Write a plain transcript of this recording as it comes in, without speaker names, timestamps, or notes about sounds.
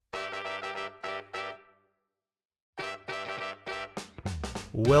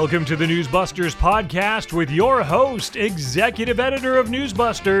Welcome to the Newsbusters podcast with your host, executive editor of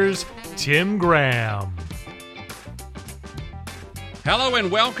Newsbusters, Tim Graham. Hello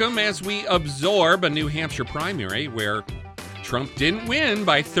and welcome as we absorb a New Hampshire primary where Trump didn't win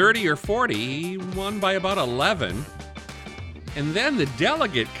by 30 or 40, he won by about 11. And then the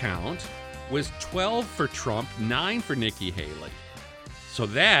delegate count was 12 for Trump, 9 for Nikki Haley. So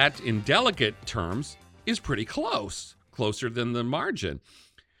that, in delegate terms, is pretty close, closer than the margin.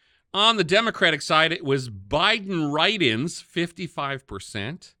 On the Democratic side, it was Biden write-ins,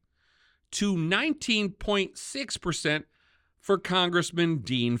 55%, to 19.6% for Congressman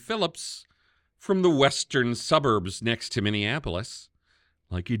Dean Phillips from the western suburbs next to Minneapolis,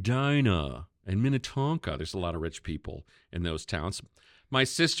 like Edina and Minnetonka. There's a lot of rich people in those towns. My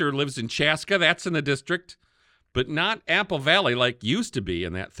sister lives in Chaska. That's in the district, but not Apple Valley like used to be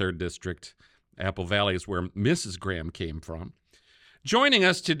in that 3rd district. Apple Valley is where Mrs. Graham came from. Joining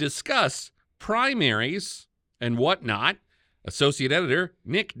us to discuss primaries and whatnot, Associate Editor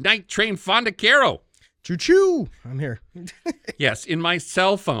Nick Night Train Fondacaro. Choo-choo! I'm here. Yes, in my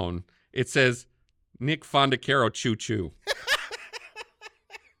cell phone, it says Nick Fondacaro choo-choo.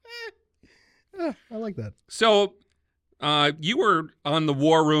 I like that. So, you were on the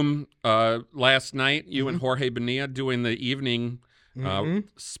War Room last night, you and Jorge Bonilla doing the evening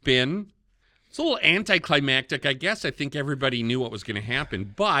spin. It's a little anticlimactic, I guess. I think everybody knew what was going to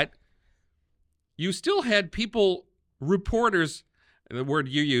happen, but you still had people, reporters, the word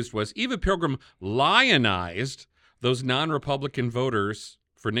you used was, Eva Pilgrim lionized those non-Republican voters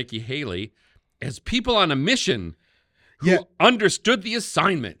for Nikki Haley as people on a mission who understood the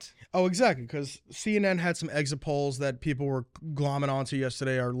assignment. Oh, exactly, because CNN had some exit polls that people were glomming onto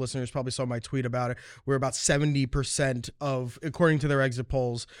yesterday. Our listeners probably saw my tweet about it, where about 70% of, according to their exit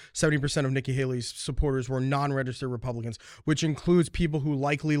polls, 70% of Nikki Haley's supporters were non-registered Republicans, which includes people who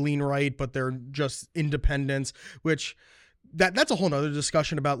likely lean right, but they're just independents, which that's a whole nother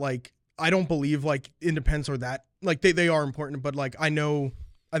discussion about, like, I don't believe, like, independents are that, like, they are important, but, like,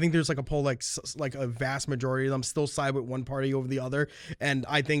 I think there's like a poll like a vast majority of them still side with one party over the other. And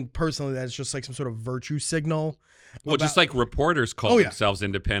I think personally that's just like some sort of virtue signal. Well, just like reporters call themselves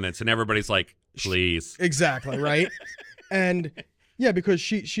independents and everybody's like, please. Exactly, right? And yeah, because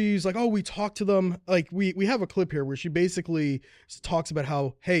she's like, oh, we talked to them. Like we have a clip here where she basically talks about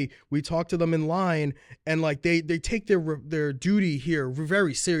how, hey, we talked to them in line and like they take their duty here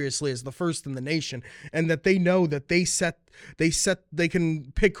very seriously as the first in the nation, and that they know that they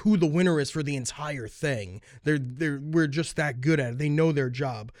can pick who the winner is for the entire thing. We're just that good at it. They know their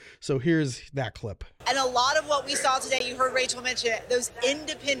job. So here's that clip. And a lot of what we saw today, you heard Rachel mention it, those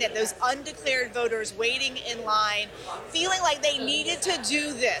independent, those undeclared voters waiting in line, feeling like they needed to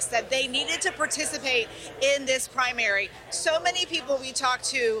do this, that they needed to participate in this primary. So many people we talked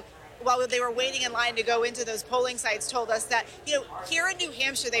to while they were waiting in line to go into those polling sites told us that, here in New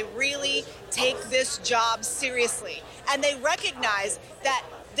Hampshire, they really take this job seriously. And they recognize that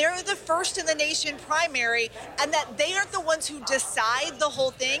they're the first in the nation primary and that they aren't the ones who decide the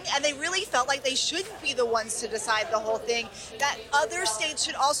whole thing. And they really felt like they shouldn't be the ones to decide the whole thing, that other states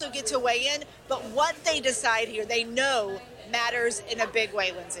should also get to weigh in. But what they decide here, they know matters in a big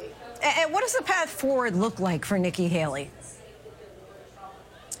way, Lindsay. And what does the path forward look like for Nikki Haley?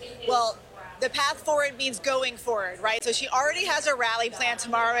 Well, the path forward means going forward, right? So she already has a rally plan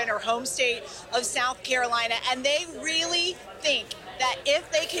tomorrow in her home state of South Carolina, and they really think that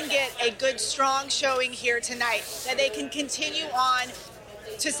if they can get a good, strong showing here tonight, that they can continue on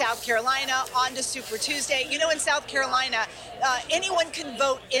to South Carolina, on to Super Tuesday. In South Carolina, anyone can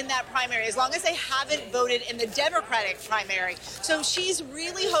vote in that primary as long as they haven't voted in the Democratic primary. So she's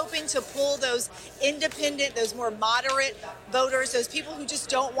really hoping to pull those independent, those more moderate voters, those people who just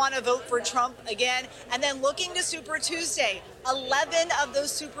don't want to vote for Trump again, and then looking to Super Tuesday. 11 of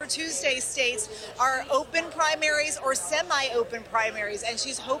those Super Tuesday states are open primaries or semi-open primaries, and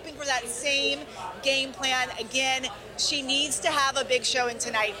she's hoping for that same game plan. Again, she needs to have a big showing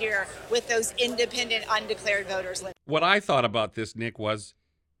tonight here with those independent, undeclared voters. What I thought about this, Nick, was,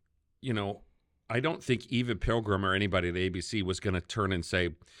 I don't think Eva Pilgrim or anybody at ABC was going to turn and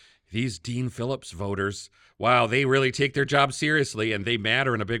say, these Dean Phillips voters, wow, they really take their job seriously and they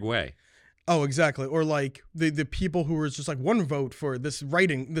matter in a big way. Oh, exactly. Or like the people who were just like one vote for this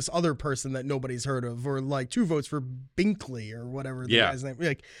other person that nobody's heard of, or like 2 votes for Binkley or whatever the guy's name.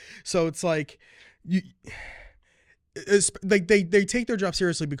 Like, so it's like they take their job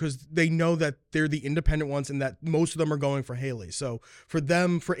seriously because they know that they're the independent ones and that most of them are going for Haley. So for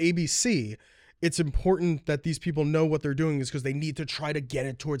them, for ABC, it's important that these people know what they're doing is because they need to try to get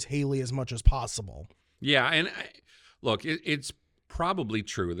it towards Haley as much as possible. Yeah, and look, it's probably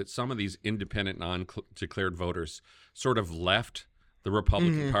true that some of these independent, non-declared voters sort of left the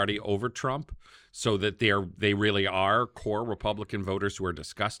Republican Party over Trump, so that they really are core Republican voters who are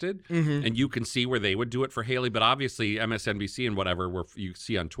disgusted. And you can see where they would do it for Haley. But obviously MSNBC and whatever, where you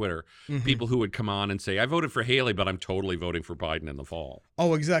see on Twitter, people who would come on and say, I voted for Haley, but I'm totally voting for Biden in the fall.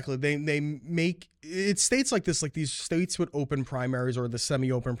 Oh, exactly. They make it states like this, like these states with open primaries or the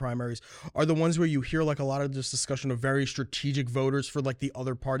semi-open primaries are the ones where you hear like a lot of this discussion of very strategic voters for like the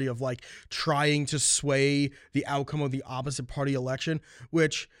other party, of like trying to sway the outcome of the opposite party election,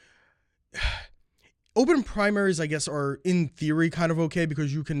 which open primaries, I guess, are in theory kind of okay,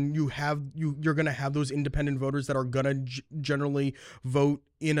 because you're going to have those independent voters that are going to generally vote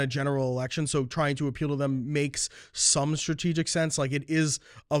in a general election. So trying to appeal to them makes some strategic sense. Like, it is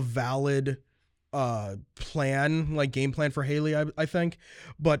a valid plan, like game plan for Haley, I think.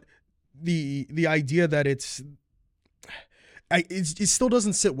 But the idea that it still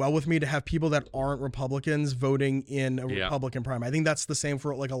doesn't sit well with me to have people that aren't Republicans voting in a Republican primary. I think that's the same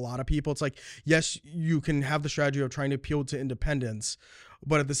for like a lot of people. It's like, yes, you can have the strategy of trying to appeal to independents,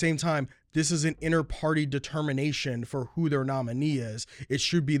 but at the same time, this is an inter-party determination for who their nominee is. It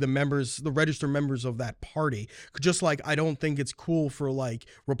should be the registered members of that party. Just like I don't think it's cool for like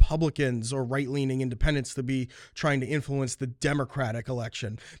Republicans or right-leaning independents to be trying to influence the Democratic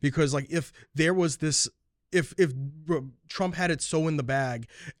election, because like if there was this, if Trump had it so in the bag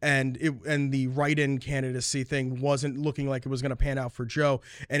and the write-in candidacy thing wasn't looking like it was going to pan out for Joe,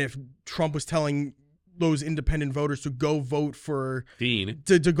 and if Trump was telling those independent voters to go vote for Dean,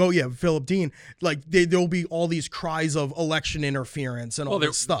 Philip Dean, like there'll be all these cries of election interference and all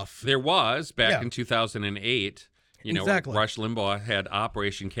this stuff. There was back in 2008. Exactly. Rush Limbaugh had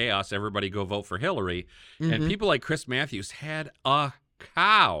Operation Chaos, everybody go vote for Hillary, and people like Chris Matthews had a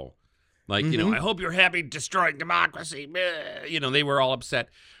cow. Like, I hope you're happy destroying democracy. They were all upset.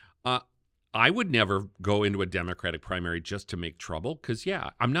 I would never go into a Democratic primary just to make trouble because,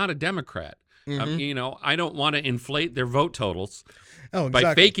 I'm not a Democrat. I don't want to inflate their vote totals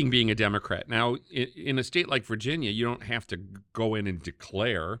by faking being a Democrat. Now, in a state like Virginia, you don't have to go in and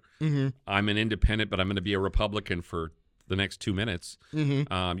declare, I'm an independent, but I'm going to be a Republican for the next 2 minutes.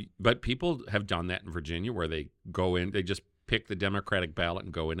 But people have done that in Virginia, where they go in, they just pick the Democratic ballot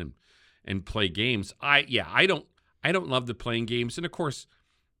and go in and play games. I don't love the playing games. And of course,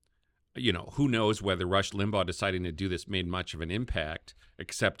 who knows whether Rush Limbaugh deciding to do this made much of an impact,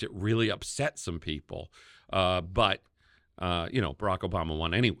 except it really upset some people. But Barack Obama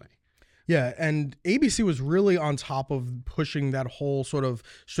won anyway. Yeah, and ABC was really on top of pushing that whole sort of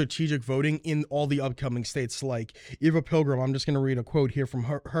strategic voting in all the upcoming states. Like Eva Pilgrim, I'm just going to read a quote here from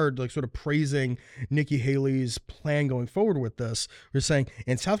her, like sort of praising Nikki Haley's plan going forward with this. We're saying,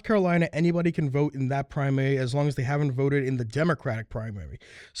 in South Carolina, anybody can vote in that primary as long as they haven't voted in the Democratic primary.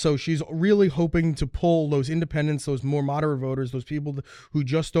 So she's really hoping to pull those independents, those more moderate voters, those people who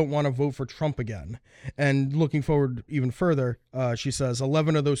just don't want to vote for Trump again. And looking forward even further, she says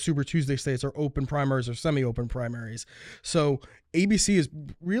 11 of those Super Tuesday states are open primaries or semi-open primaries. So ABC is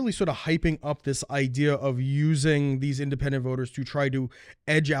really sort of hyping up this idea of using these independent voters to try to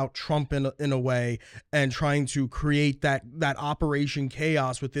edge out Trump in a way, and trying to create that Operation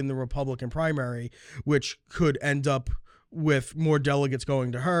Chaos within the Republican primary, which could end up with more delegates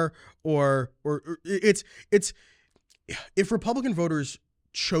going to her, or it's if Republican voters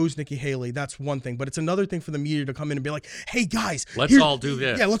chose Nikki Haley, that's one thing, but it's another thing for the media to come in and be like, hey guys, let's all do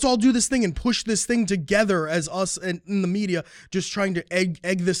this. Yeah, let's all do this thing and push this thing together as us and in the media, just trying to egg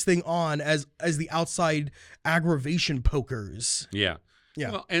this thing on as the outside aggravation pokers. Yeah.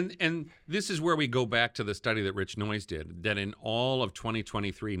 Well, and this is where we go back to the study that Rich Noyes did, that in all of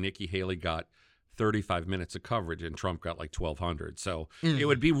 2023, Nikki Haley got 35 minutes of coverage and Trump got like 1,200. So it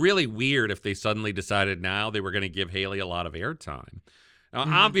would be really weird if they suddenly decided now they were going to give Haley a lot of airtime. Now,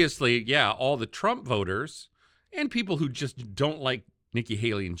 obviously, all the Trump voters and people who just don't like Nikki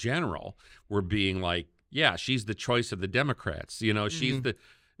Haley in general were being like, she's the choice of the Democrats. She's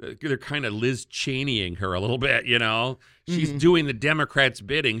they're kind of Liz Cheneying her a little bit, She's doing the Democrats'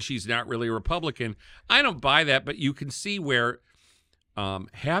 bidding. She's not really a Republican. I don't buy that, but you can see where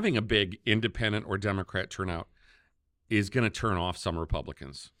having a big independent or Democrat turnout is going to turn off some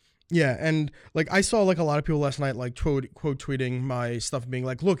Republicans. Yeah, and like I saw like a lot of people last night like quote tweeting my stuff being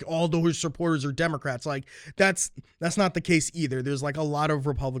like, look, all those supporters are Democrats. Like that's not the case either. There's like a lot of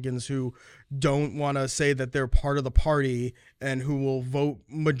Republicans who don't want to say that they're part of the party and who will vote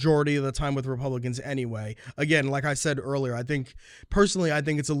majority of the time with Republicans anyway. Again, like I said earlier, I think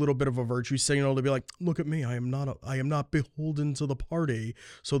it's a little bit of a virtue signal to be like, look at me, I am not beholden to the party.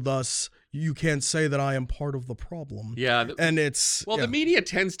 So thus, you can't say that I am part of the problem. Yeah. And it's the media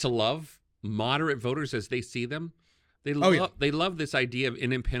tends to love moderate voters as they see them. They love this idea of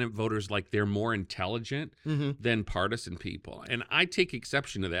independent voters like they're more intelligent than partisan people. And I take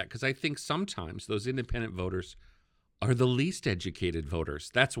exception to that because I think sometimes those independent voters are the least educated voters.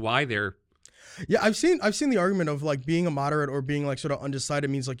 That's why they're... Yeah, I've seen the argument of like being a moderate or being like sort of undecided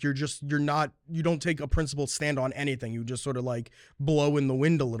means like you don't take a principled stand on anything. You just sort of like blow in the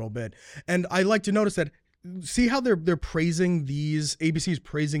wind a little bit. And I like to notice that, see how they're praising ABC's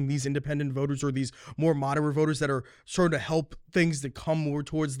praising these independent voters or these more moderate voters that are sort of help things that come more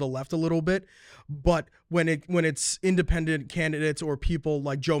towards the left a little bit. But when it's independent candidates or people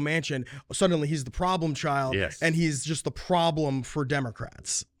like Joe Manchin, suddenly he's the problem child. Yes. And he's just the problem for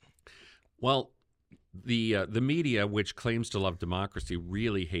Democrats. Well, the media, which claims to love democracy,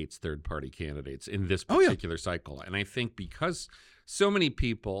 really hates third-party candidates in this particular cycle. And I think because so many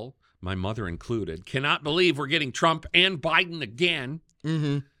people, my mother included, cannot believe we're getting Trump and Biden again,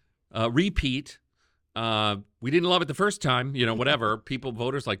 repeat. We didn't love it the first time, whatever, people,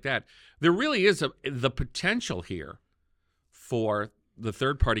 voters like that. There really is the potential here for the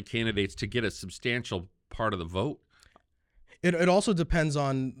third-party candidates to get a substantial part of the vote. It also depends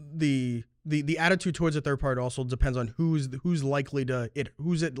on the attitude towards a third party. Also depends on who's it likely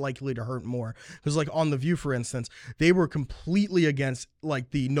to hurt more. Because like on The View, for instance, they were completely against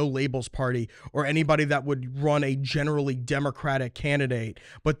like the No Labels Party or anybody that would run a generally Democratic candidate.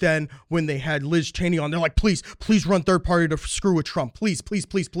 But then when they had Liz Cheney on, they're like, please run third party to screw with Trump. Please.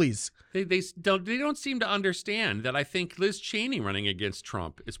 They don't seem to understand that I think Liz Cheney running against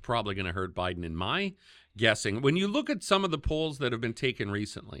Trump is probably going to hurt Biden in my guessing. When you look at some of the polls that have been taken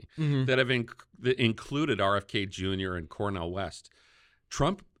recently that have included RFK Jr. and Cornel West,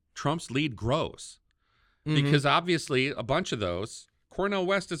 Trump's lead grows because obviously a bunch of those, Cornel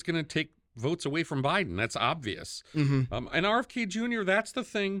West is going to take votes away from Biden. That's obvious. And RFK Jr., that's the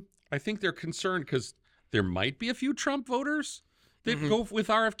thing. I think they're concerned because there might be a few Trump voters that go with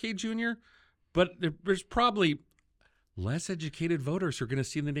RFK Jr., but there's probably less educated voters who are going to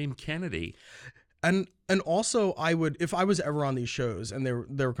see the name Kennedy. And also I would, if I was ever on these shows and they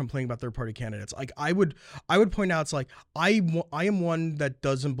were complaining about third party candidates, like I would point out, it's like I am one that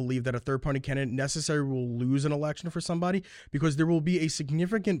doesn't believe that a third party candidate necessarily will lose an election for somebody, because there will be a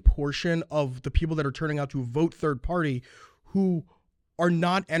significant portion of the people that are turning out to vote third party who are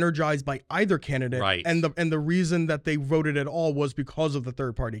not energized by either candidate. Right. And the reason that they voted at all was because of the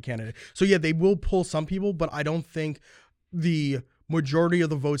third party candidate. So yeah, they will pull some people, but I don't think the majority of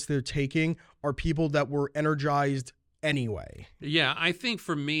the votes they're taking are people that were energized anyway. Yeah, I think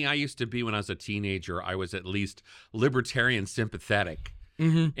for me, I used to be, when I was a teenager, I was at least libertarian sympathetic.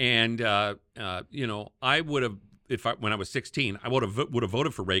 And, I would have, when I was 16, I would have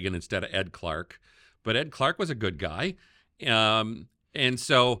voted for Reagan instead of Ed Clark. But Ed Clark was a good guy. And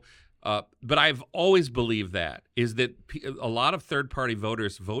so, but I've always believed that a lot of third-party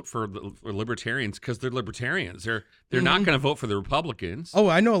voters vote for libertarians because they're libertarians. They're not going to vote for the Republicans. Oh,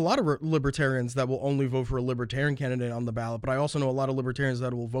 I know a lot of libertarians that will only vote for a libertarian candidate on the ballot, but I also know a lot of libertarians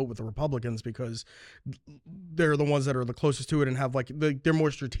that will vote with the Republicans because they're the ones that are the closest to it and have they're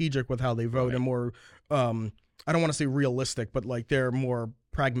more strategic with how they vote and more, I don't want to say realistic, but like they're more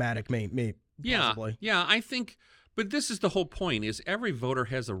pragmatic, possibly. Yeah, I think. But this is the whole point, is every voter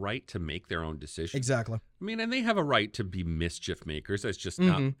has a right to make their own decision. Exactly. I mean, and they have a right to be mischief makers. That's just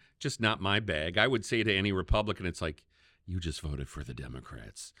not my bag. I would say to any Republican, it's like, you just voted for the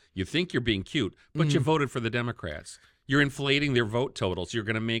Democrats. You think you're being cute, but you voted for the Democrats. You're inflating their vote totals. You're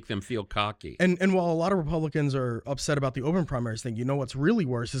going to make them feel cocky. And while a lot of Republicans are upset about the open primaries thing, what's really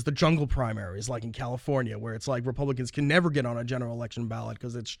worse is the jungle primaries, like in California, where it's like Republicans can never get on a general election ballot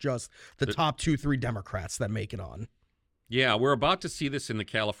because it's just the top 2-3 Democrats that make it on. Yeah, we're about to see this in the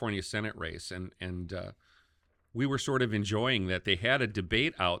California Senate race, and we were sort of enjoying that. They had a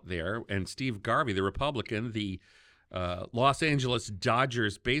debate out there, and Steve Garvey, the Republican, the Los Angeles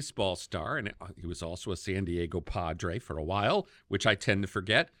Dodgers baseball star, and he was also a San Diego Padre for a while, which I tend to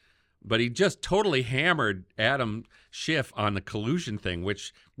forget, but he just totally hammered Adam Schiff on the collusion thing,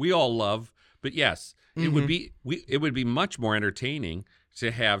 which we all love. But yes, it would be much more entertaining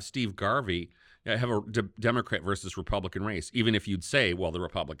to have Steve Garvey have a Democrat versus Republican race, even if you'd say, well, the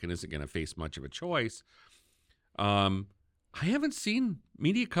Republican isn't going to face much of a choice. I haven't seen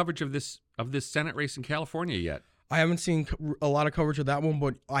media coverage of this Senate race in California yet. I haven't seen a lot of coverage of that one,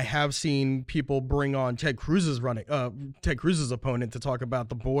 but I have seen people bring on Ted Cruz's opponent to talk about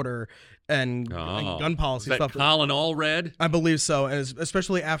the border and gun policy is that stuff. Colin Allred? I believe so, and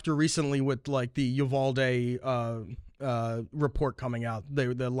especially after recently with like the Uvalde report coming out.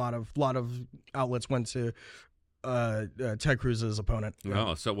 A lot of outlets went to Ted Cruz's opponent.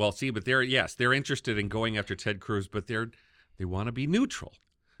 Oh, so well, see, but they're interested in going after Ted Cruz, but they want to be neutral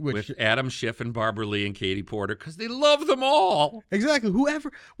with Adam Schiff and Barbara Lee and Katie Porter because they love them all. Exactly.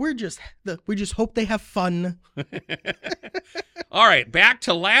 Whoever, we just hope they have fun. All right, back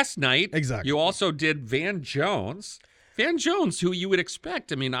to last night. Exactly. You also did Van Jones. Van Jones, who you would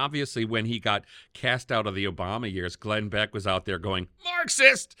expect. I mean, obviously, when he got cast out of the Obama years, Glenn Beck was out there going,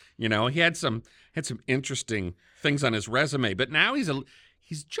 Marxist! You know, he had some interesting things on his resume, but now he's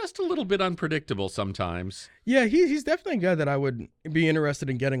just a little bit unpredictable sometimes. Yeah, he's definitely a guy that I would be interested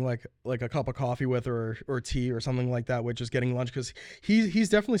in getting like a cup of coffee with or tea or something like that, with just getting lunch, because he's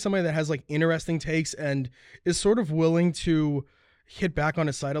definitely somebody that has like interesting takes and is sort of willing to hit back on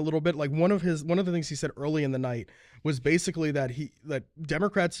his side a little bit. Like one of the things he said early in the night was basically that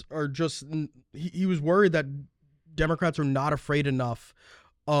Democrats are just, he was worried that Democrats are not afraid enough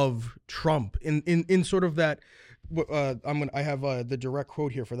of Trump in sort of that. I have the direct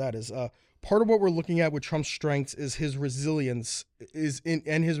quote here for that is part of what we're looking at with Trump's strengths is his resilience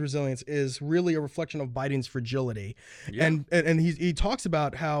and his resilience is really a reflection of Biden's fragility. Yeah. And he talks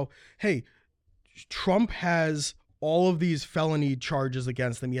about how, hey, Trump has all of these felony charges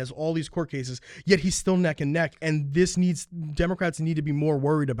against him. He has all these court cases, yet he's still neck and neck. And Democrats need to be more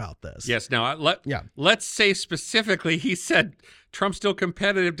worried about this. Yes. Now, let's say specifically, he said Trump's still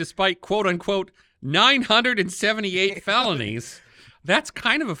competitive despite, quote unquote, 978 felonies. That's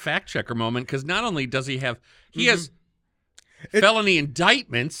kind of a fact checker moment, because not only does he has felony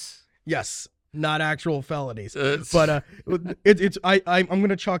indictments. Yes. Not actual felonies, but I'm going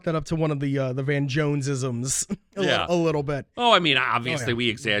to chalk that up to one of the Van Jones-isms a little bit. Oh, I mean, obviously we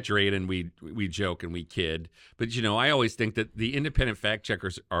exaggerate and we joke and we kid, but I always think that the independent fact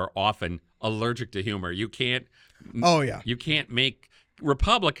checkers are often allergic to humor. You can't.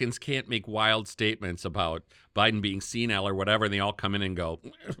 Republicans can't make wild statements about Biden being senile or whatever, and they all come in and go,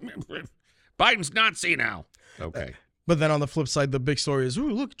 Biden's not senile. Okay. But then on the flip side, the big story is, ooh,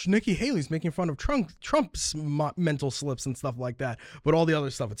 look, Nikki Haley's making fun of Trump's mental slips and stuff like that. But all the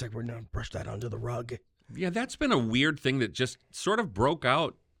other stuff, it's like, we're going to brush that under the rug. Yeah, that's been a weird thing that just sort of broke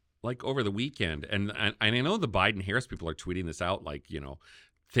out like over the weekend. And I know the Biden-Harris people are tweeting this out, like,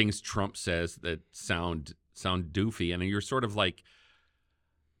 things Trump says that sound doofy. And you're sort of like,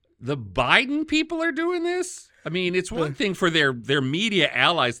 the Biden people are doing this? I mean, it's one thing for their media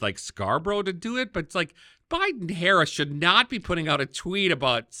allies like Scarborough to do it, but it's like, Biden-Harris should not be putting out a tweet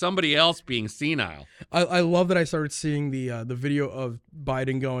about somebody else being senile. I love that I started seeing the video of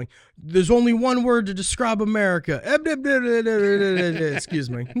Biden going, there's only one word to describe America. Excuse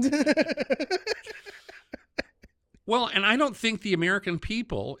me. Well, and I don't think the American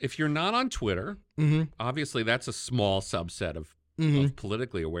people, if you're not on Twitter, obviously that's a small subset of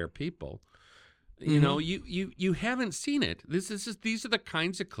politically aware people. You haven't seen it. These are the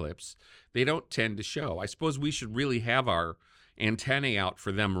kinds of clips they don't tend to show. I suppose we should really have our antennae out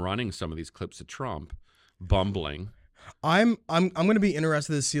for them running some of these clips of Trump bumbling. I'm going to be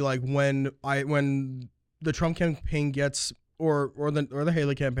interested to see like when the Trump campaign gets or the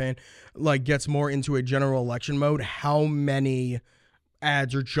Haley campaign like gets more into a general election mode, how many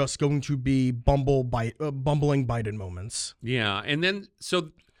ads are just going to be bumbling Biden moments. Yeah, and then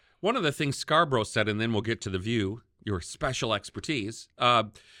so one of the things Scarborough said, and then we'll get to The View, your special expertise,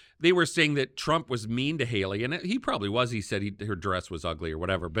 they were saying that Trump was mean to Haley, and he probably was. He said her dress was ugly or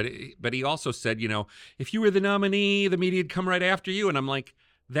whatever, but he also said, if you were the nominee, the media'd come right after you. And I'm like,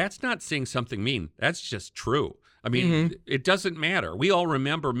 that's not saying something mean. That's just true. I mean, it doesn't matter. We all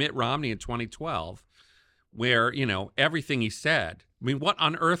remember Mitt Romney in 2012 where, everything he said. I mean, what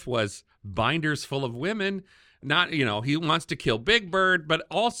on earth was binders full of women? Not, he wants to kill Big Bird, but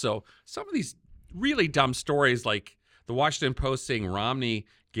also some of these really dumb stories like the Washington Post saying Romney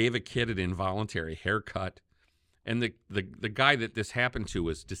gave a kid an involuntary haircut. And the guy that this happened to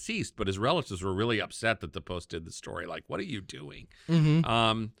was deceased, but his relatives were really upset that the Post did the story. Like, what are you doing?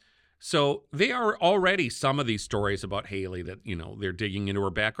 So they are already some of these stories about Haley that, they're digging into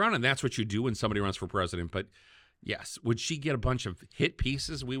her background. And that's what you do when somebody runs for president. But yes, would she get a bunch of hit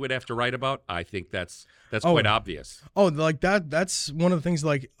pieces we would have to write about? I think that's quite obvious. Oh, like that's one of the things,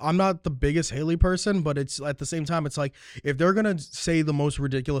 like, I'm not the biggest Haley person, but it's at the same time, it's like, if they're going to say the most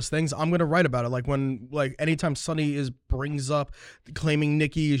ridiculous things, I'm going to write about it. Like anytime Sonny brings up claiming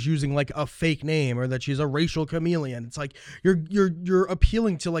Nikki is using like a fake name or that she's a racial chameleon, it's like, you're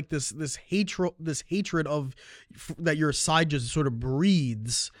appealing to like this hatred of that your side just sort of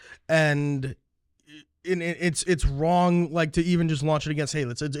breeds. And it's wrong, like, to even just launch it against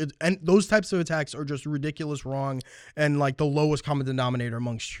Haley. And those types of attacks are just ridiculous, wrong, and like the lowest common denominator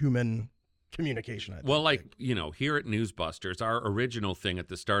amongst human communication. I think. Well, like, here at Newsbusters, our original thing at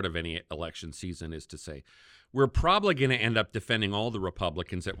the start of any election season is to say, we're probably going to end up defending all the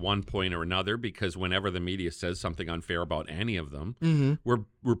Republicans at one point or another, because whenever the media says something unfair about any of them,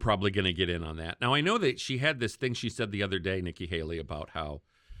 we're probably going to get in on that. Now, I know that she had this thing she said the other day, Nikki Haley, about how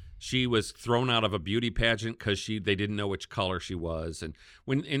she was thrown out of a beauty pageant because they didn't know which color she was. And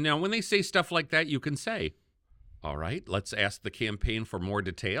now when they say stuff like that, you can say, all right, let's ask the campaign for more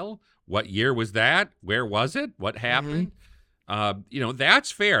detail. What year was that? Where was it? What happened?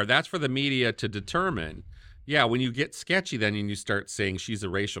 That's fair. That's for the media to determine. Yeah, when you get sketchy then and you start saying she's a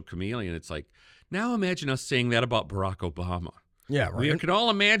racial chameleon, it's like, now imagine us saying that about Barack Obama. Yeah, right. We can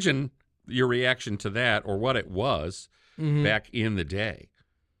all imagine your reaction to that, or what it was back in the day.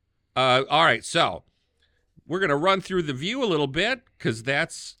 All right, so we're going to run through the View a little bit, because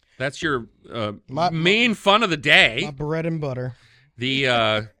that's your main fun of the day. My bread and butter.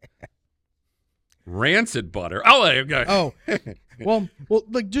 The rancid butter. Oh, there you go. Oh, well,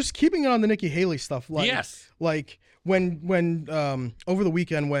 like, just keeping it on the Nikki Haley stuff. Like, yes. Like when over the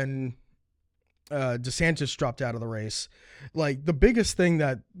weekend when DeSantis dropped out of the race, like, the biggest thing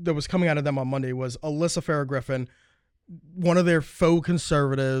that was coming out of them on Monday was Alyssa Farrah Griffin, one of their faux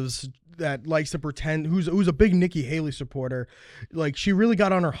conservatives that likes to pretend, who's a big Nikki Haley supporter. Like, she really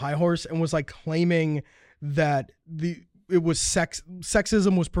got on her high horse and was like claiming that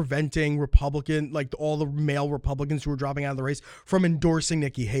sexism was preventing all the male Republicans who were dropping out of the race from endorsing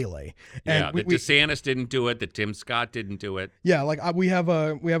Nikki Haley. And DeSantis didn't do it. That Tim Scott didn't do it. Yeah, like, we have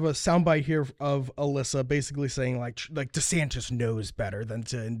a soundbite here of Alyssa basically saying like DeSantis knows better than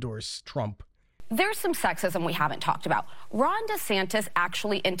to endorse Trump. There's some sexism we haven't talked about. Ron DeSantis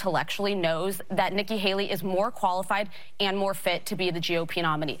actually intellectually knows that Nikki Haley is more qualified and more fit to be the GOP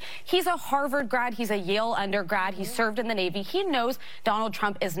nominee. He's a Harvard grad. He's a Yale undergrad. He served in the Navy. He knows Donald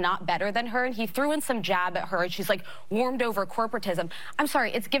Trump is not better than her, and he threw in some jab at her, and she's like warmed over corporatism. I'm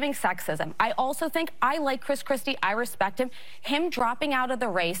sorry, it's giving sexism. I also think I like Chris Christie. I respect him. Him dropping out of the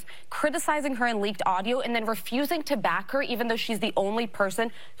race, criticizing her in leaked audio, and then refusing to back her, even though she's the only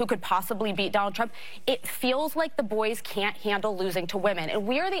person who could possibly beat Donald Trump. It feels like the boys can't handle losing to women. And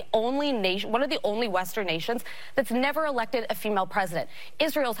we are the only nation, one of the only Western nations that's never elected a female president.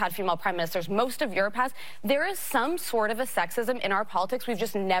 Israel's had female prime ministers. Most of Europe has. There is some sort of a sexism in our politics we've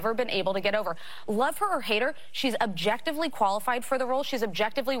just never been able to get over. Love her or hate her, she's objectively qualified for the role. She's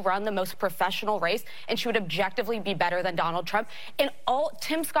objectively run the most professional race, and she would objectively be better than Donald Trump. And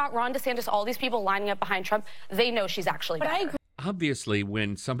Tim Scott, Ron DeSantis, all these people lining up behind Trump, they know she's actually better. But I agree. Obviously,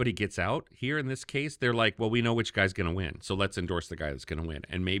 when somebody gets out here in this case, they're like, well, we know which guy's going to win, so let's endorse the guy that's going to win.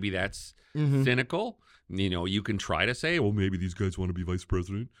 And maybe that's cynical. You can try to say, well, maybe these guys want to be vice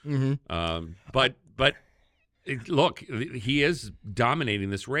president. But look, he is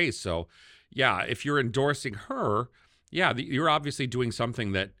dominating this race. So, yeah, if you're endorsing her, you're obviously doing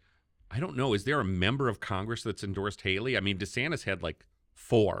something that, I don't know, is there a member of Congress that's endorsed Haley? I mean, DeSantis had like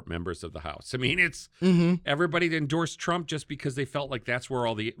 4 members of the House. I mean, it's everybody endorsed Trump just because they felt like that's where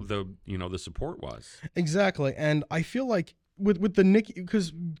all the support was. Exactly. And I feel like with the Nikki,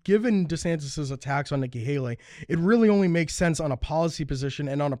 because given DeSantis's attacks on Nikki Haley, it really only makes sense on a policy position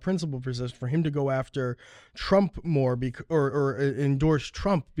and on a principle position for him to go after Trump more or endorse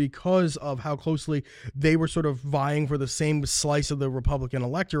Trump, because of how closely they were sort of vying for the same slice of the Republican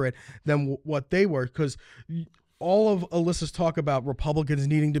electorate than what they were. Because all of Alyssa's talk about Republicans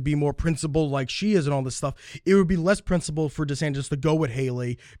needing to be more principled like she is and all this stuff, it would be less principled for DeSantis to go with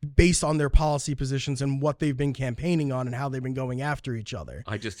Haley based on their policy positions and what they've been campaigning on and how they've been going after each other.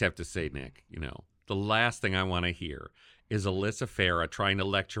 I just have to say, Nick, the last thing I want to hear is Alyssa Farrah trying to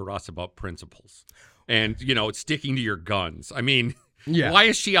lecture us about principles and, sticking to your guns. I mean, why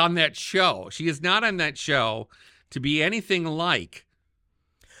is she on that show? She is not on that show to be anything like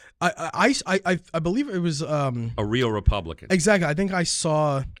I believe it was a real Republican. Exactly. I think I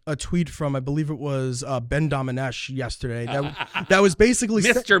saw a tweet from, I believe it was Ben Domenech yesterday. That was basically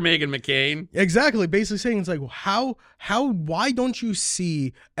Mr. Meghan McCain. Exactly. Basically saying it's like, why don't you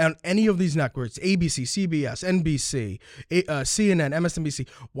see on any of these networks, ABC, CBS, NBC, CNN, MSNBC,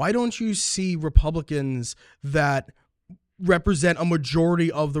 why don't you see Republicans that represent a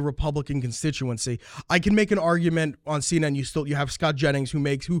majority of the Republican constituency? I can make an argument on CNN. You have Scott Jennings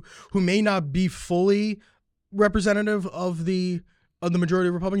who may not be fully representative of the majority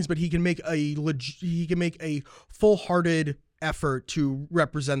of Republicans, but he can make a full-hearted effort to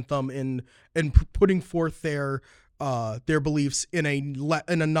represent them in putting forth their their beliefs in a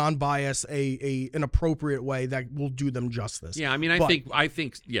non-biased, an appropriate way that will do them justice. Yeah, I mean, I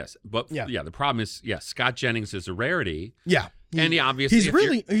think yes, but the problem is, yes, Scott Jennings is a rarity. Yeah. And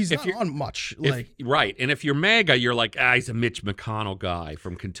obviously, he's not on much. Right. And if you're MAGA, you're like, he's a Mitch McConnell guy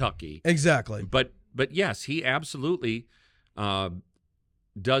from Kentucky. Exactly. But yes, he absolutely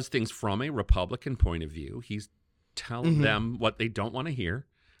does things from a Republican point of view. He's telling them what they don't want to hear.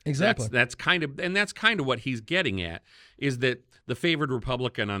 Exactly. That's kind of what he's getting at, is that the favored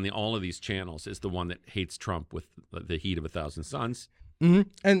Republican on all of these channels is the one that hates Trump with the heat of 1,000 suns.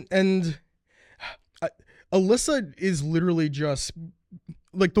 Mm-hmm. And Alyssa is literally just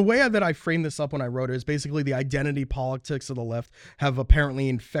like, the way that I framed this up when I wrote it is basically the identity politics of the left have apparently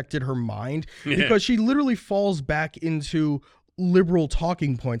infected her mind, because she literally falls back into liberal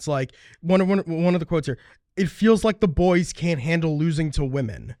talking points. Like one of the quotes here: "It feels like the boys can't handle losing to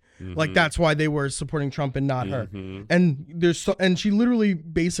women." Like that's why they were supporting Trump and not her. And she literally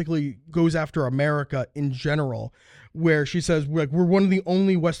basically goes after America in general, where she says, like, we're one of the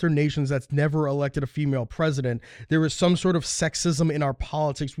only Western nations that's never elected a female president. There is some sort of sexism in our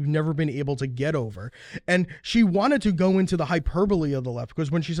politics we've never been able to get over. And she wanted to go into the hyperbole of the left,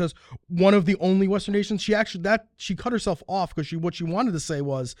 because when she says one of the only Western nations, she cut herself off, because what she wanted to say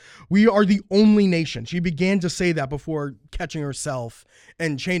was, we are the only nation. She began to say that before catching herself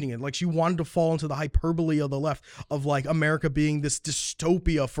and changing it. Like, she wanted to fall into the hyperbole of the left of, like, America being this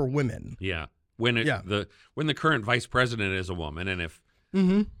dystopia for women. Yeah. When the current vice president is a woman, and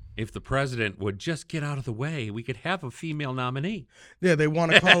if the president would just get out of the way, we could have a female nominee. Yeah, they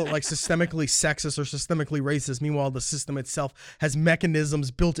want to call it like systemically sexist or systemically racist. Meanwhile, the system itself has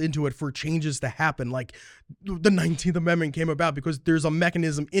mechanisms built into it for changes to happen. Like, the 19th Amendment came about because there's a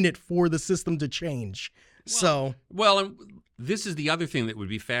mechanism in it for the system to change. And this is the other thing that would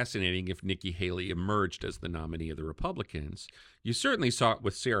be fascinating if Nikki Haley emerged as the nominee of the Republicans. You certainly saw it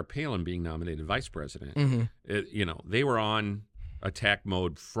with Sarah Palin being nominated vice president. They were on attack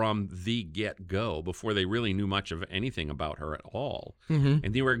mode from the get-go before they really knew much of anything about her at all.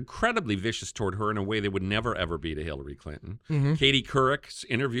 And they were incredibly vicious toward her in a way they would never, ever be to Hillary Clinton. Katie Couric's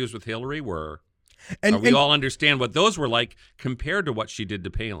interviews with Hillary were, we all understand what those were like compared to what she did to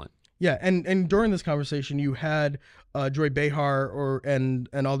Palin. Yeah, and during this conversation, you had Joy Behar and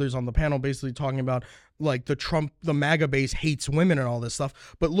others on the panel basically talking about, like, the MAGA base hates women and all this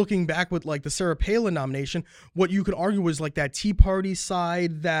stuff. But looking back with, like, the Sarah Palin nomination, what you could argue was, like, that Tea Party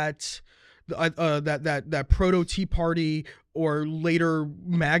side, that proto Tea Party or later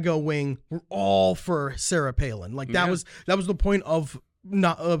MAGA wing were all for Sarah Palin. Like, that was the point of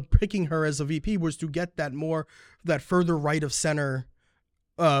picking her as a VP, was to get that further right of center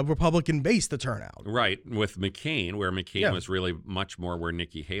Republican base to turn out. Right, with McCain, where McCain was really much more where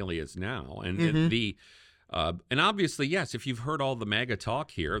Nikki Haley is now. And and obviously, yes, if you've heard all the MAGA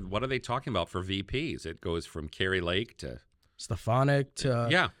talk here, what are they talking about for VPs? It goes from Carrie Lake to Stefanik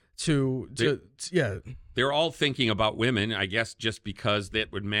to they're all thinking about women, I guess, just because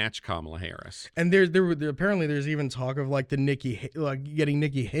that would match Kamala Harris. And there apparently there's even talk of, like, getting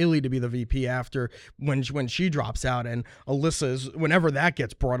Nikki Haley to be the VP after when she drops out. And whenever that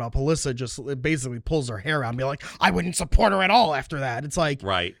gets brought up, Alyssa just basically pulls her hair out and be like, I wouldn't support her at all after that. It's like,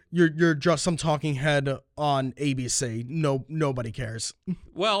 right, you're just some talking head on ABC. Nobody cares.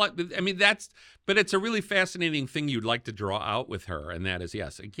 Well, I mean, but it's a really fascinating thing you'd like to draw out with her, and that is,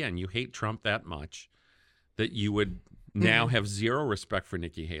 yes, again, you hate Trump that much that you would now have zero respect for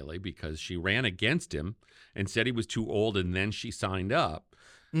Nikki Haley because she ran against him and said he was too old, and then she signed up.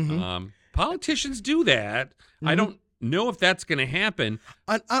 Politicians do that. I don't know if that's going to happen.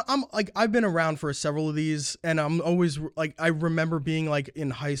 I'm like, I've been around for several of these, and I'm always like, I remember being like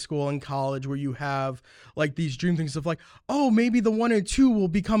in high school and college where you have like these dream things of like, oh, maybe the one or two will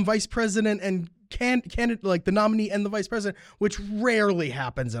become vice president and candidate, like the nominee and the vice president, which rarely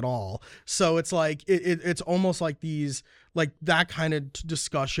happens at all. So it's like it's almost like these, like, that kind of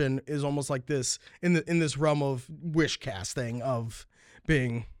discussion is almost like this in this realm of wish casting of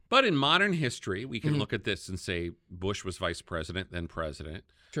being. But in modern history, we can look at this and say Bush was vice president, then president.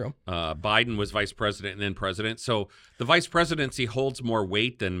 True. Biden was vice president and then president. So the vice presidency holds more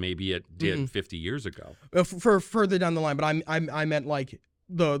weight than maybe it did 50 years ago. For further down the line, but I meant like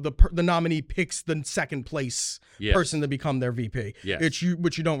the nominee picks the second place person to become their VP. Yes.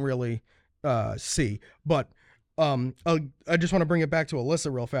 Which you don't really see. But I just want to bring it back to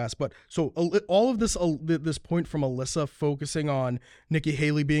Alyssa real fast. But so all of this point from Alyssa focusing on Nikki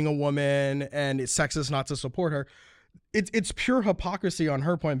Haley being a woman and it's sexist not to support her, it's pure hypocrisy on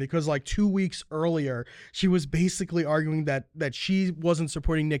her point, because like 2 weeks earlier, she was basically arguing that she wasn't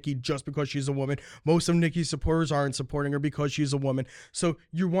supporting Nikki just because she's a woman. Most of Nikki's supporters aren't supporting her because she's a woman. So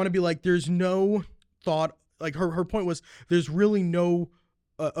you want to be like, there's no thought, like her point was, there's really no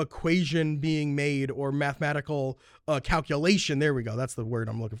equation being made or mathematical calculation. There we go. That's the word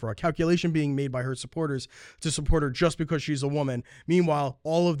I'm looking for. A calculation being made by her supporters to support her just because she's a woman. Meanwhile,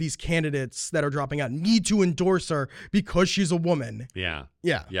 all of these candidates that are dropping out need to endorse her because she's a woman. Yeah.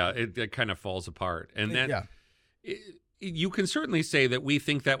 Yeah. Yeah. It kind of falls apart. And that, yeah. You can certainly say that we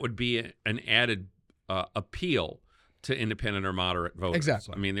think that would be an added appeal to independent or moderate voters.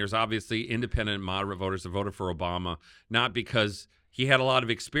 Exactly. I mean, there's obviously independent and moderate voters that voted for Obama, not because he had a lot of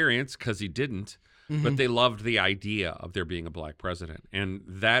experience, because he didn't, but they loved the idea of there being a black president. And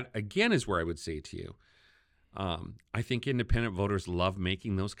that, again, is where I would say to you, I think independent voters love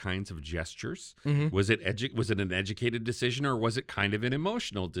making those kinds of gestures. Was it an educated decision, or was it kind of an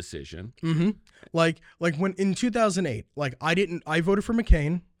emotional decision? Like when in 2008, like I voted for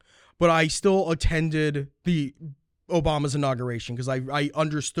McCain, but I still attended Obama's inauguration because I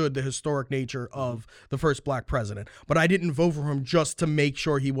understood the historic nature of the first black president, but I didn't vote for him just to make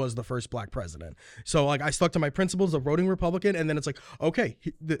sure he was the first black president. So like I stuck to my principles of voting Republican, and then it's like, okay,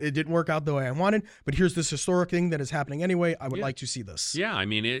 it didn't work out the way I wanted, but here's this historic thing that is happening anyway. I would like to see this. Yeah, I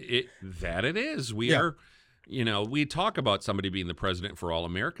mean, it is. We are, we talk about somebody being the president for all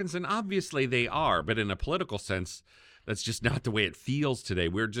Americans, and obviously they are, but in a political sense, that's just not the way it feels today.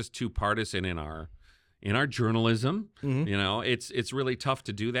 We're just too partisan in our journalism. It's really tough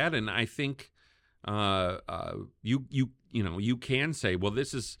to do that. And I think you can say, well,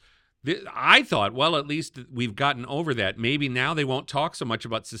 I thought, well, at least we've gotten over that. Maybe now they won't talk so much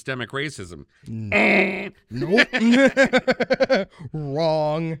about systemic racism. Nope.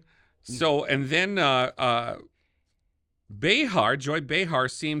 Wrong. So, and then Joy Behar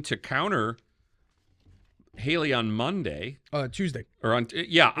seemed to counter Haley on Monday. Tuesday. Or on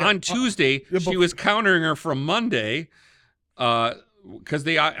Tuesday, she was countering her from Monday because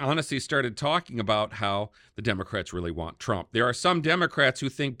they honestly started talking about how the Democrats really want Trump. There are some Democrats who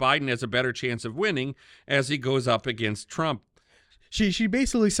think Biden has a better chance of winning as he goes up against Trump. She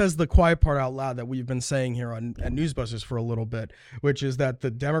basically says the quiet part out loud that we've been saying here at Newsbusters for a little bit, which is that the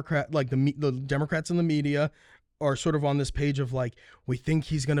Democrats in the media are sort of on this page of like, we think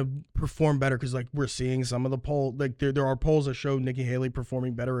he's going to perform better because like we're seeing some of the poll, like there are polls that show Nikki Haley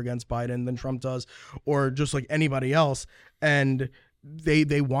performing better against Biden than Trump does, or just like anybody else. And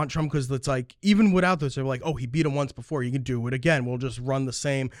they want Trump because it's like, even without this, they're like, oh, he beat him once before, he can do it again. We'll just run the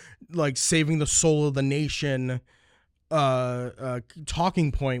same, like saving the soul of the nation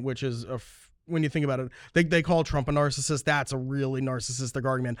talking point, which is when you think about it, they call Trump a narcissist. That's a really narcissistic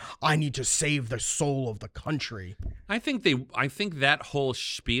argument. I need to save the soul of the country. I think that whole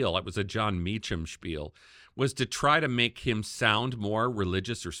spiel, it was a John Meacham spiel, was to try to make him sound more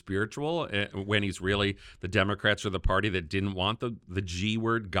religious or spiritual when he's really, the Democrats are the party that didn't want the G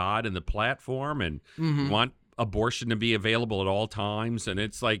word, God, in the platform, and want abortion to be available at all times. And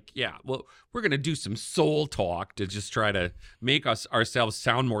it's like, yeah, well, we're going to do some soul talk to just try to make ourselves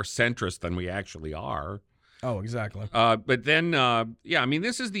sound more centrist than we actually are. Oh, exactly. But then, I mean,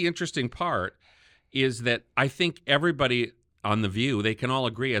 this is the interesting part, is that I think everybody on The View, they can all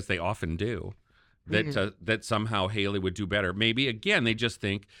agree, as they often do, that that somehow Haley would do better. Maybe, again, they just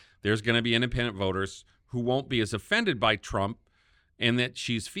think there's going to be independent voters who won't be as offended by Trump and that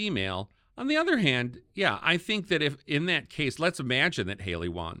she's female. On the other hand, yeah, I think that if in that case, let's imagine that Haley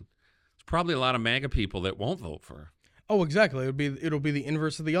won. There's probably a lot of MAGA people that won't vote for her. Oh, exactly. It'll be the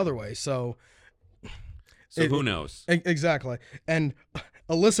inverse of the other way. So who knows? Exactly. And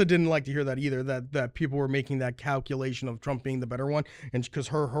Alyssa didn't like to hear that either, that people were making that calculation of Trump being the better one. And because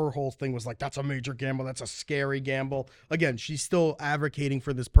her whole thing was like, that's a major gamble. That's a scary gamble. Again, she's still advocating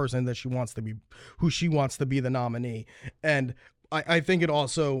for this person that she wants to be, who she wants to be the nominee. And I think it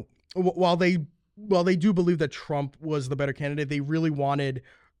also, while they do believe that Trump was the better candidate, they really wanted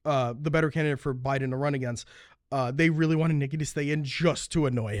the better candidate for Biden to run against. They really wanted Nikki to stay in just to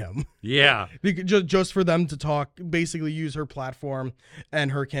annoy him. Yeah. just for them to talk, basically use her platform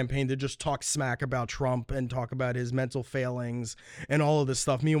and her campaign to just talk smack about Trump and talk about his mental failings and all of this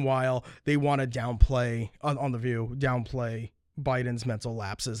stuff. Meanwhile, they want to downplay, on The View, Biden's mental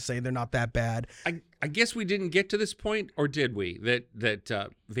lapses, say they're not that bad. I guess we didn't get to this point, or did we?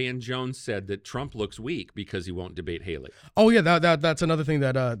 That Van Jones said that Trump looks weak because he won't debate Haley. Oh yeah, that's another thing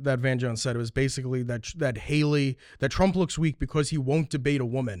that Van Jones said. It was basically that Trump looks weak because he won't debate a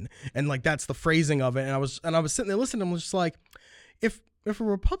woman, and like that's the phrasing of it. And I was sitting there listening. I was just like, if if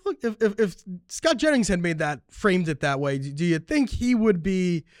a if Scott Jennings had framed it that way, do you think he would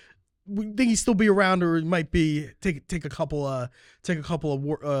be? Think he'd still be around, or he might be take a couple of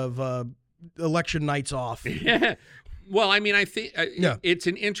election nights off? Yeah. Well, I mean, I think it's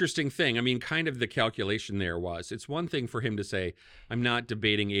an interesting thing. I mean, kind of the calculation there was, it's one thing for him to say, I'm not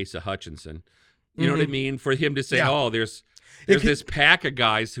debating Asa Hutchinson. You know what I mean? For him to say, there's this pack of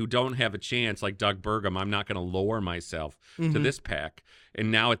guys who don't have a chance, like Doug Burgum. I'm not going to lower myself to this pack.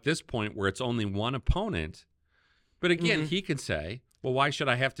 And now at this point where it's only one opponent, but again, he can say, well, why should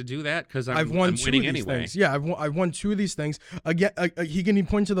I have to do that? Because I'm winning anyway. Things. Yeah, I've won 2 of these things. Again, he can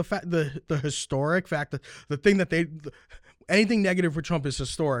point to the historic fact that the thing that anything negative for Trump is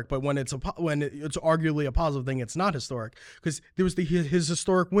historic, but when it's arguably a positive thing, it's not historic, because there was his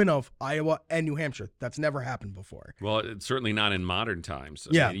historic win of Iowa and New Hampshire. That's never happened before. Well, it's certainly not in modern times.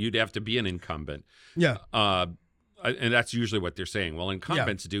 I mean, you'd have to be an incumbent. Yeah. And that's usually what they're saying. Well,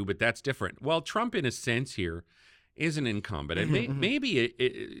 incumbents do, but that's different. Well, Trump, in a sense here, is an incumbent. And maybe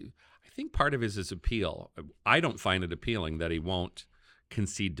I think part of his appeal, I don't find it appealing that he won't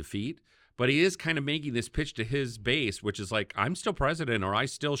concede defeat, but he is kind of making this pitch to his base, which is like, I'm still president, or I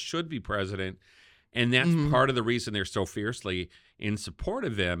still should be president. And that's part of the reason they're so fiercely in support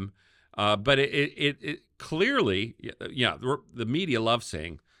of him. But it clearly, the media loves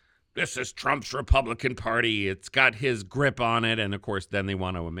saying, this is Trump's Republican Party. It's got his grip on it. And, of course, then they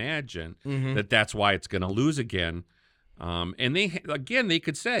want to imagine that that's why it's going to lose again. And they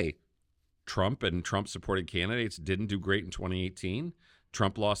could say Trump and Trump-supported candidates didn't do great in 2018.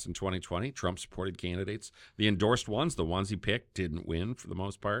 Trump lost in 2020. Trump-supported candidates, the endorsed ones, the ones he picked, didn't win for the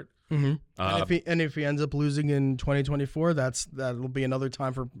most part. And if he ends up losing in 2024, that'll be another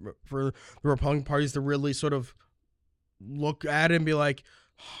time for the Republican parties to really sort of look at it and be like,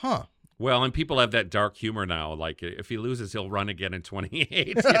 huh. Well, and people have that dark humor now. Like, if he loses, he'll run again in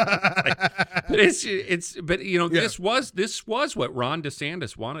 28. This was what Ron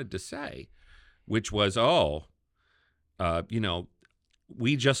DeSantis wanted to say, which was,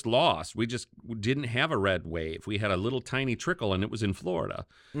 we just lost. We just didn't have a red wave. We had a little tiny trickle, and it was in Florida.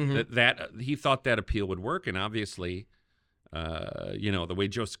 That he thought that appeal would work, and obviously, the way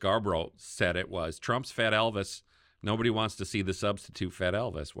Joe Scarborough said it was, Trump's Fat Elvis. Nobody wants to see the substitute Fat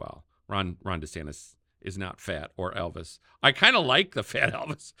Elvis. Well, Ron DeSantis is not fat or Elvis. I kind of like the Fat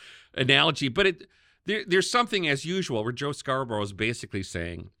Elvis analogy, but there's something, as usual, where Joe Scarborough is basically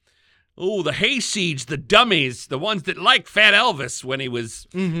saying, oh, the hayseeds, the dummies, the ones that liked Fat Elvis when he was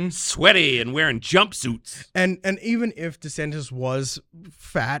sweaty and wearing jumpsuits. And even if DeSantis was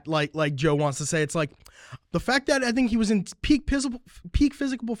fat, like Joe wants to say, it's like the fact that I think he was in peak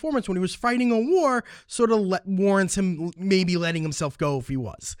physical performance when he was fighting a war sort of warrants him maybe letting himself go if he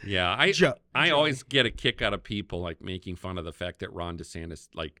was. Yeah, I always get a kick out of people like making fun of the fact that Ron DeSantis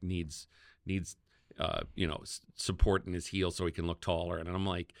needs support in his heels so he can look taller. And I'm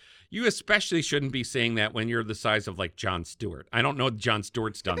like, you especially shouldn't be saying that when you're the size of like Jon Stewart. I don't know if Jon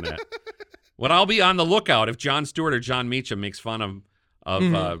Stewart's done that. But I'll be on the lookout if Jon Stewart or John Meacham makes fun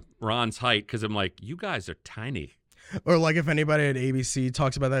of Ron's height, because I'm like, you guys are tiny. Or like if anybody at ABC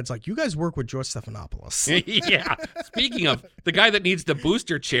talks about that, it's like, you guys work with George Stephanopoulos. Yeah. Speaking of the guy that needs the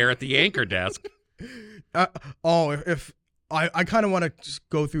booster chair at the anchor desk. If I kind of want to just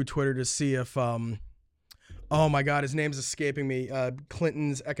go through Twitter to see if oh my God, his name's escaping me.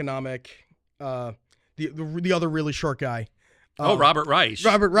 Clinton's economic, the other really short guy. Robert Reich.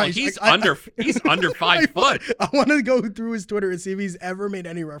 Robert Reich. Well, he's under 5 foot. I want to go through his Twitter and see if he's ever made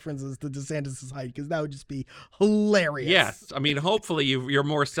any references to DeSantis' height, because that would just be hilarious. Yes. I mean, hopefully you're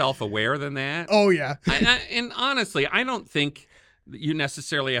more self-aware than that. Oh, yeah. And honestly, I don't think you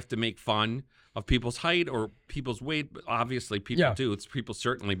necessarily have to make fun of people's height or people's weight. But obviously, people do. People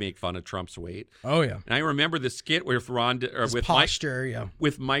certainly make fun of Trump's weight. Oh, yeah. And I remember the skit with posture,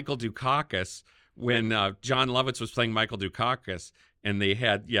 with Michael Dukakis, when John Lovitz was playing Michael Dukakis, and they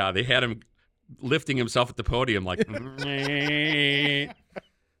had him lifting himself at the podium like.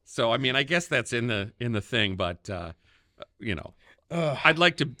 So I mean, I guess that's in the thing, but I'd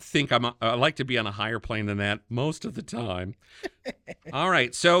like to think I like to be on a higher plane than that most of the time. All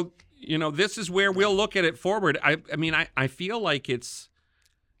right, so this is where we'll look at it forward. I mean, I feel like it's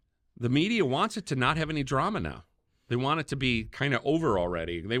the media wants it to not have any drama now. They want it to be kind of over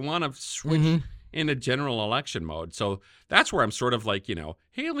already. They want to switch in a general election mode. So that's where I'm sort of like,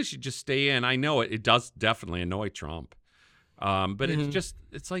 Haley should just stay in. I know it does definitely annoy Trump. But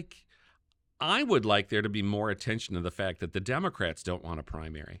it's like, I would like there to be more attention to the fact that the Democrats don't want a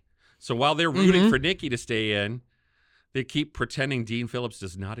primary. So while they're rooting for Nikki to stay in, they keep pretending Dean Phillips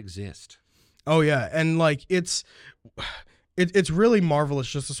does not exist. Oh, yeah. And like, It's really marvelous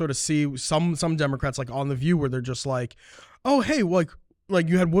just to sort of see some Democrats like on The View where they're just like, oh hey, like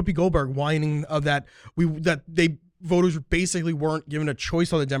you had Whoopi Goldberg whining that voters basically weren't given a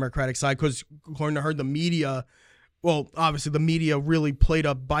choice on the Democratic side because according to her the media. Well, obviously the media really played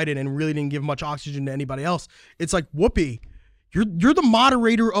up Biden and really didn't give much oxygen to anybody else. It's like, Whoopi, you're the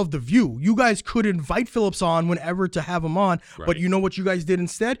moderator of The View. You guys could invite Phillips on whenever to have him on, Right. but you know what you guys did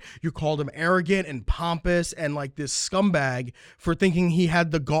instead? You called him arrogant and pompous and like this scumbag for thinking he had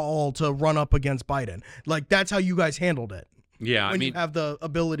the gall to run up against Biden. Like that's how you guys handled it. Yeah, When you have the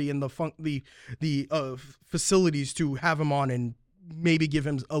ability and the facilities to have him on and maybe give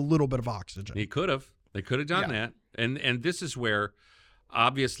him a little bit of oxygen. he could have. They could have done that. And this is where,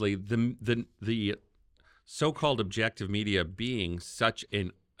 obviously, the so-called objective media being such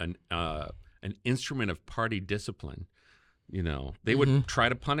an instrument of party discipline, they would try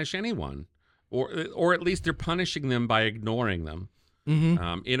to punish anyone, or at least they're punishing them by ignoring them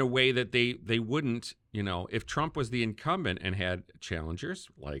in a way that they wouldn't. If Trump was the incumbent and had challengers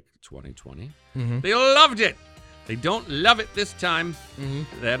like 2020, they loved it. They don't love it this time.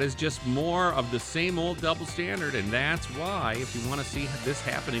 That is just more of the same old double standard, and that's why, if you want to see this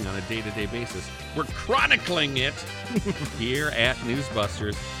happening on a day-to-day basis, we're chronicling it here at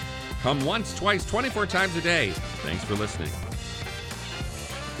Newsbusters. Come once, twice, 24 times a day. Thanks for listening.